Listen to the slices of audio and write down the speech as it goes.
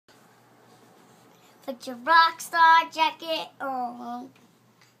Put your Rockstar jacket on.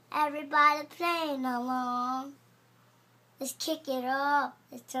 Everybody playing along. Let's kick it up.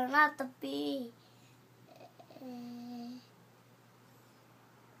 Let's turn up the beat.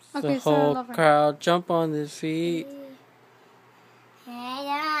 The whole crowd jump on their feet. Hang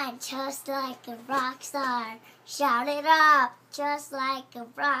on, just like a rock star. Shout it up, just like a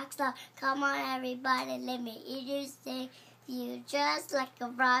rock star. Come on, everybody, let me hear you sing. You just like a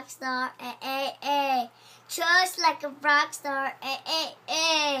rock star, eh, eh, eh. Just like a rock star, eh, eh,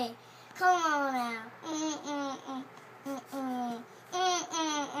 eh. Come on now.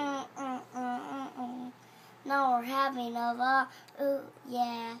 Now we're having a ball, ooh,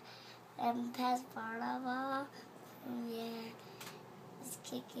 yeah. And past part of all, yeah. Let's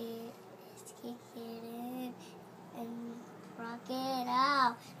kick it in, and rock it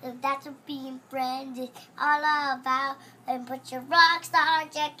out. If that's what being friends is all about. And put your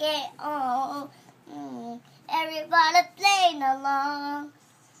Rockstar jacket on. Everybody playing along.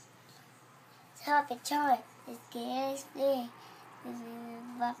 Talk and chant, let's get it split.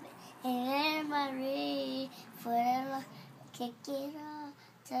 And Marie, kick it up,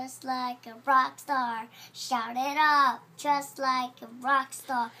 just like a rock star. Shout it up, just like a rock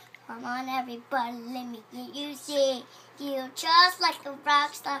star. Come on, everybody, let me hear you sing. You just like a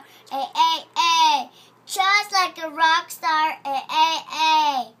rock star, eh, eh, eh. Just like a rock star, eh, eh,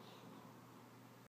 eh.